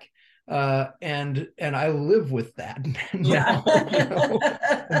back. And I live with that now.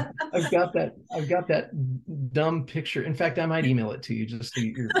 I've got that dumb picture. In fact, I might email it to you just so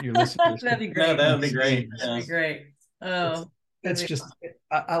your listeners. That'd be great. No, that would be great. That'd be great. Oh, it's just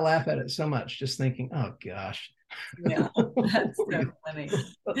I laugh at it so much, just thinking, oh gosh. Yeah, that's so funny.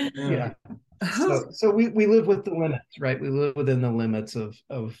 Yeah. So we live with the limits, right? We live within the limits of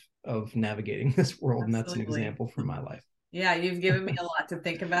navigating this world. Absolutely. And that's an example from my life. Yeah, you've given me a lot to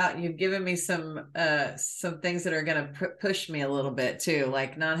think about. You've given me some things that are going to push me a little bit too,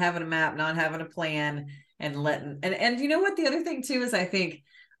 like not having a map, not having a plan, and and you know what? The other thing too is I think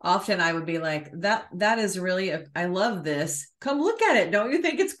often I would be like, that is really I love this. Come look at it. Don't you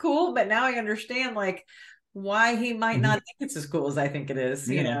think it's cool? But now I understand like why he might not think it's as cool as I think it is,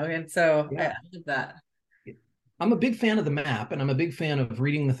 And so I love that. I'm a big fan of the map, and I'm a big fan of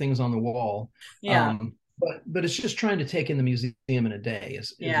reading the things on the wall. Yeah. But it's just trying to take in the museum in a day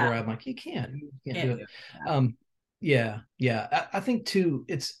is where I'm like, you can't do it. I think too,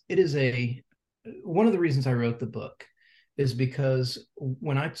 it is one of the reasons I wrote the book is because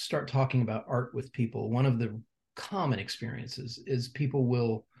when I start talking about art with people, one of the common experiences is people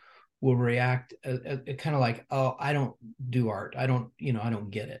will react kind of like, oh, I don't do art. I don't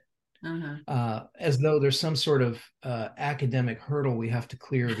get it. As though there's some sort of academic hurdle we have to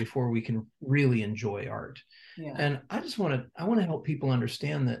clear before we can really enjoy art. Yeah. And I want to help people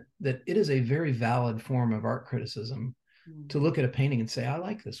understand that it is a very valid form of art criticism to look at a painting and say, I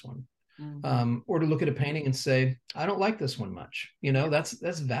like this one. Or to look at a painting and say, I don't like this one much.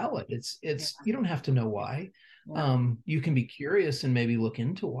 That's valid. It's you don't have to know why. You can be curious and maybe look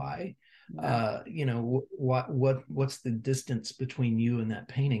into why. What's the distance between you and that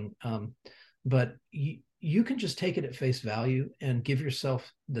painting, but you can just take it at face value and give yourself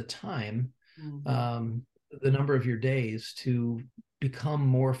the time, the number of your days to become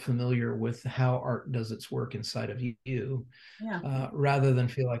more familiar with how art does its work inside of you, rather than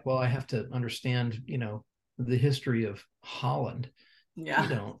feel like, well, I have to understand the history of Holland. You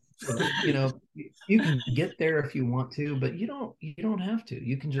don't. You can get there if you want to, but you don't have to.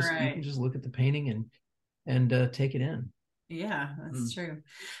 You can just look at the painting and take it in. Yeah, that's true.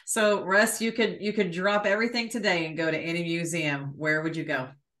 So Russ, you could drop everything today and go to any museum. Where would you go?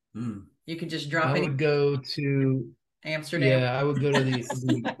 You could just drop. I would go to Amsterdam. Yeah, I would go to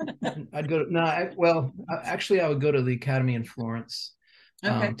I'd go to I would go to the Academy in Florence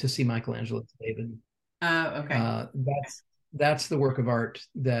to see Michelangelo's David. Okay. That's the work of art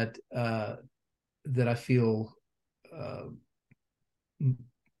that I feel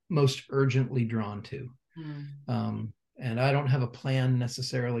most urgently drawn to. And I don't have a plan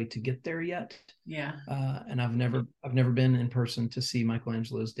necessarily to get there yet. Yeah. And I've never been in person to see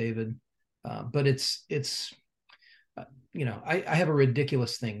Michelangelo's David. But it's I have a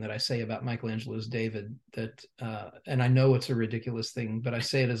ridiculous thing that I say about Michelangelo's David that, and I know it's a ridiculous thing, but I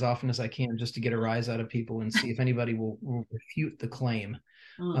say it as often as I can just to get a rise out of people and see if anybody will refute the claim.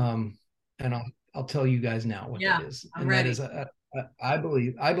 And I'll tell you guys now what that is. I'm And ready. that is, I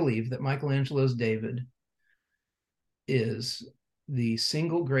believe that Michelangelo's David is the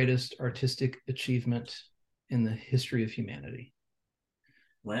single greatest artistic achievement in the history of humanity.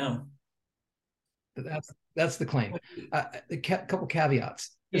 Wow. That's the claim. A couple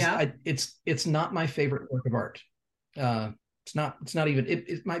caveats. Yeah. It's not my favorite work of art. It's not even,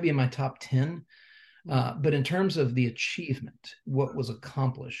 it might be in my top 10. But in terms of the achievement, what was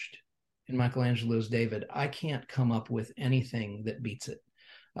accomplished in Michelangelo's David, I can't come up with anything that beats it.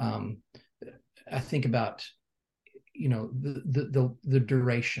 I think about, the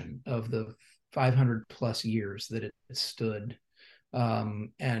duration of the 500 plus years that it stood,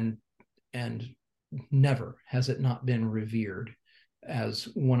 and never has it not been revered as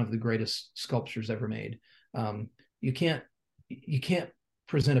one of the greatest sculptures ever made. You can't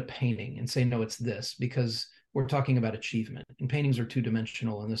present a painting and say, no, it's this, because we're talking about achievement, and paintings are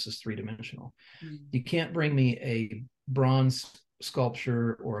two-dimensional and this is three-dimensional. You can't bring me a bronze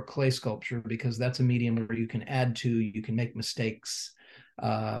sculpture or a clay sculpture, because that's a medium where you can add to, you can make mistakes.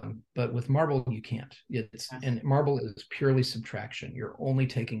 But with marble, you can't. And marble is purely subtraction. You're only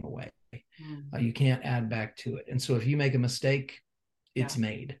taking away. You can't add back to it. And so if you make a mistake, it's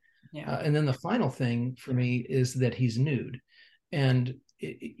made. And then the final thing for me is that he's nude. And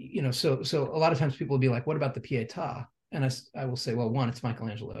so a lot of times people will be like, what about the Pietà? And I will say, well, one, it's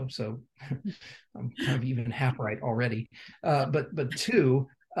Michelangelo, so I'm kind of even half right already. But two,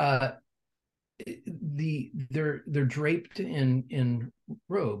 they're draped in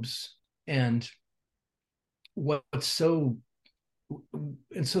robes, and so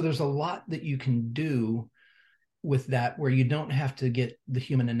there's a lot that you can do with that, where you don't have to get the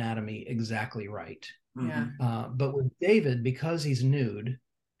human anatomy exactly right. But with David, because he's nude,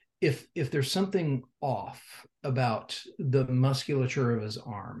 if there's something off about the musculature of his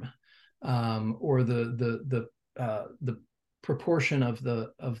arm, or the proportion of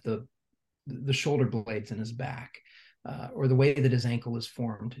the shoulder blades in his back, or the way that his ankle is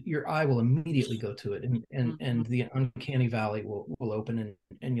formed, your eye will immediately go to it, and the uncanny valley will open,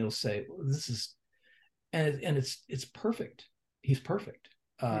 and you'll say, well, this is, and it's perfect. He's perfect.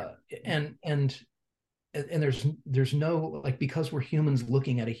 And there's no, like, because we're humans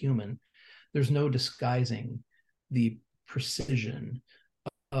looking at a human, there's no disguising the precision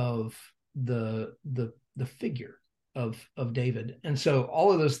of the figure of David. And so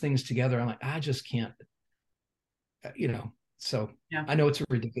all of those things together, I'm like, I just can't, so I know it's a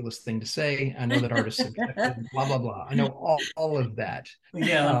ridiculous thing to say. I know that art is subjective, blah, blah, blah. I know all of that.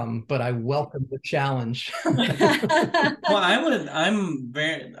 But I welcome the challenge. Well, I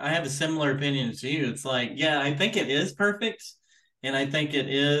have a similar opinion to you. It's like, I think it is perfect, and I think it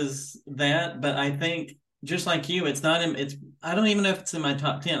is that, but I think, just like you, I don't even know if it's in my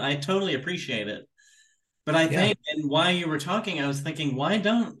top 10. I totally appreciate it. But I think, and while you were talking, I was thinking, why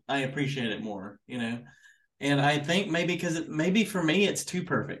don't I appreciate it more? And I think maybe for me, it's too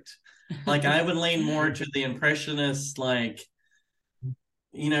perfect. Like, I would lean more to the impressionist,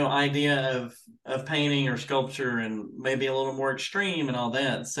 idea of painting or sculpture, and maybe a little more extreme and all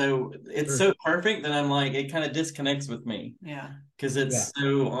that. So it's so perfect that I'm like, it kind of disconnects with me. Because it's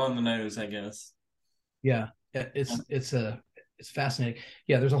so on the nose, I guess. It's fascinating.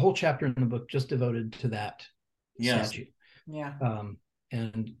 There's a whole chapter in the book just devoted to that statue.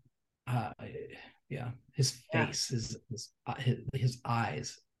 His face, his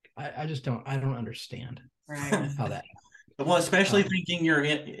eyes. I don't understand how that. Well, especially thinking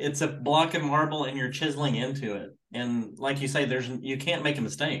it's a block of marble and you're chiseling into it, and like you say, you can't make a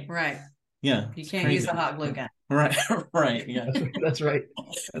mistake. Right. Yeah. You can't use a hot glue gun. Right. Right. Yeah. That's right.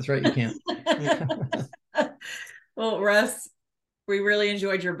 You can't. Well, Russ, we really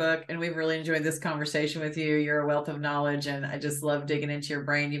enjoyed your book, and we've really enjoyed this conversation with you. You're a wealth of knowledge, and I just love digging into your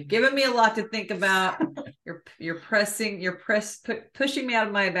brain. You've given me a lot to think about. You're pushing me out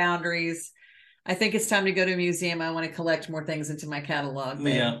of my boundaries. I think it's time to go to a museum. I want to collect more things into my catalog.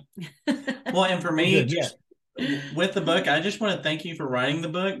 Well, and for me, with the book, I just want to thank you for writing the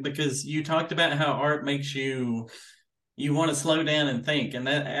book, because you talked about how art makes you want to slow down and think. And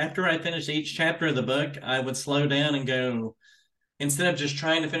that after I finished each chapter of the book, I would slow down and go, instead of just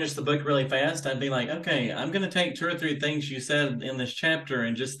trying to finish the book really fast, I'd be like, okay, I'm going to take 2 or 3 things you said in this chapter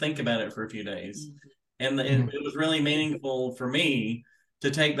and just think about it for a few days. And it was really meaningful for me to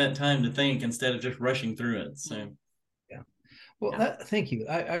take that time to think instead of just rushing through it. So, well, thank you.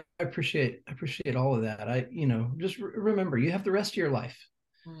 I appreciate all of that. Just remember, you have the rest of your life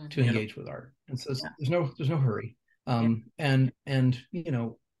to engage with art, and so there's no hurry. And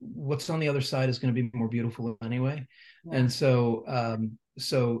what's on the other side is going to be more beautiful anyway. And so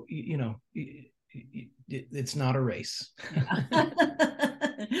it's not a race.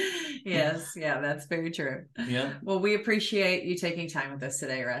 Yes, yeah, that's very true. Yeah. Well, we appreciate you taking time with us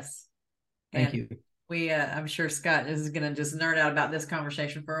today, Russ. Thank you. I'm sure Scott is going to just nerd out about this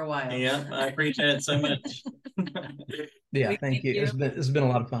conversation for a while. Yeah, I appreciate it so much. Yeah, thank you. It's been a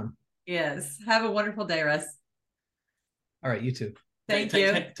lot of fun. Yes. Have a wonderful day, Russ. All right, you too. Thank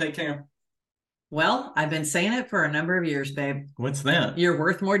you. Take care. Well, I've been saying it for a number of years, babe. What's that? You're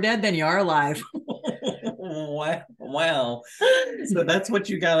worth more dead than you are alive. Wow. So that's what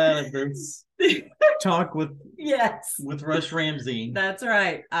you got out of this talk with Russ Ramsey. That's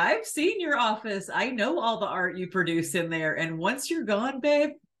right. I've seen your office. I know all the art you produce in there. And once you're gone,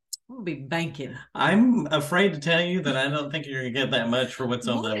 babe, we'll be banking. I'm afraid to tell you that I don't think you're gonna get that much for what's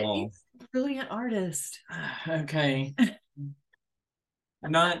on my wall. Brilliant artist. Okay.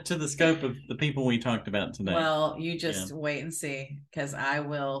 Not to the scope of the people we talked about today. Well, you just wait and see, because I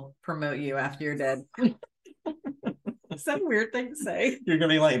will promote you after you're dead. Some weird thing to say. You're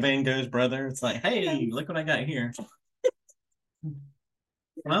gonna be like Van Gogh's brother. It's like, hey, look what I got here.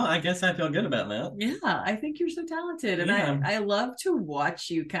 Well, I guess I feel good about that. Yeah, I think you're so talented. And I love to watch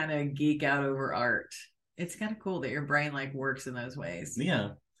you kind of geek out over art. It's kind of cool that your brain like works in those ways. Yeah.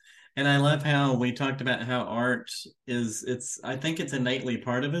 And I love how we talked about how art I think it's innately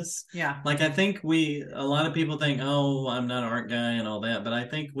part of us. Yeah. Like, I think a lot of people think, oh, I'm not an art guy and all that, but I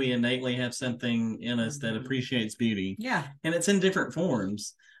think we innately have something in us that appreciates beauty. Yeah. And it's in different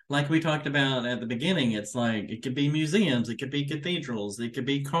forms. Like we talked about at the beginning, it's like, it could be museums, it could be cathedrals, it could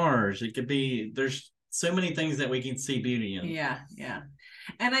be cars, there's so many things that we can see beauty in. Yeah. Yeah.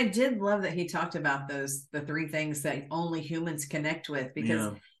 And I did love that he talked about the 3 things that only humans connect with,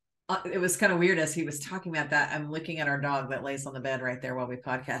 because it was kind of weird as he was talking about that. I'm looking at our dog that lays on the bed right there while we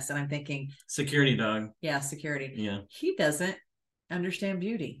podcast, and I'm thinking, security dog. Yeah, security. Yeah. He doesn't understand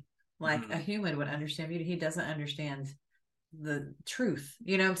beauty like a human would understand beauty. He doesn't understand the truth.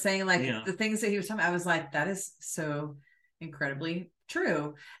 You know what I'm saying? Like the things that he was talking about, I was like, that is so incredibly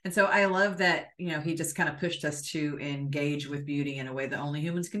true. And so I love that, he just kind of pushed us to engage with beauty in a way that only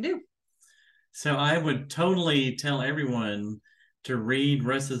humans can do. So I would totally tell everyone to read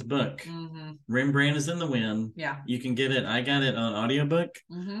Russ's book. Mm-hmm. Rembrandt is in the Wind. Yeah. You can get it. I got it on audiobook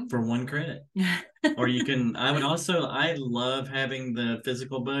for $1 credit. Or you can, I love having the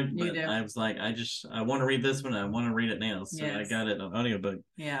physical book, but I was like, I want to read this one. I want to read it now. So I got it on audiobook.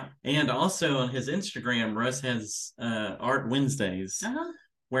 Yeah. And also on his Instagram, Russ has Art Wednesdays.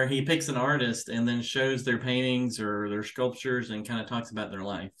 Where he picks an artist and then shows their paintings or their sculptures and kind of talks about their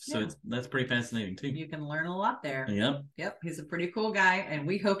life. So that's pretty fascinating too. You can learn a lot there. Yep. He's a pretty cool guy. And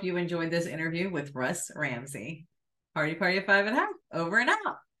we hope you enjoyed this interview with Russ Ramsey. Party at 5 1/2. Over and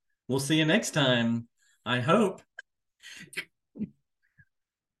out. We'll see you next time. I hope.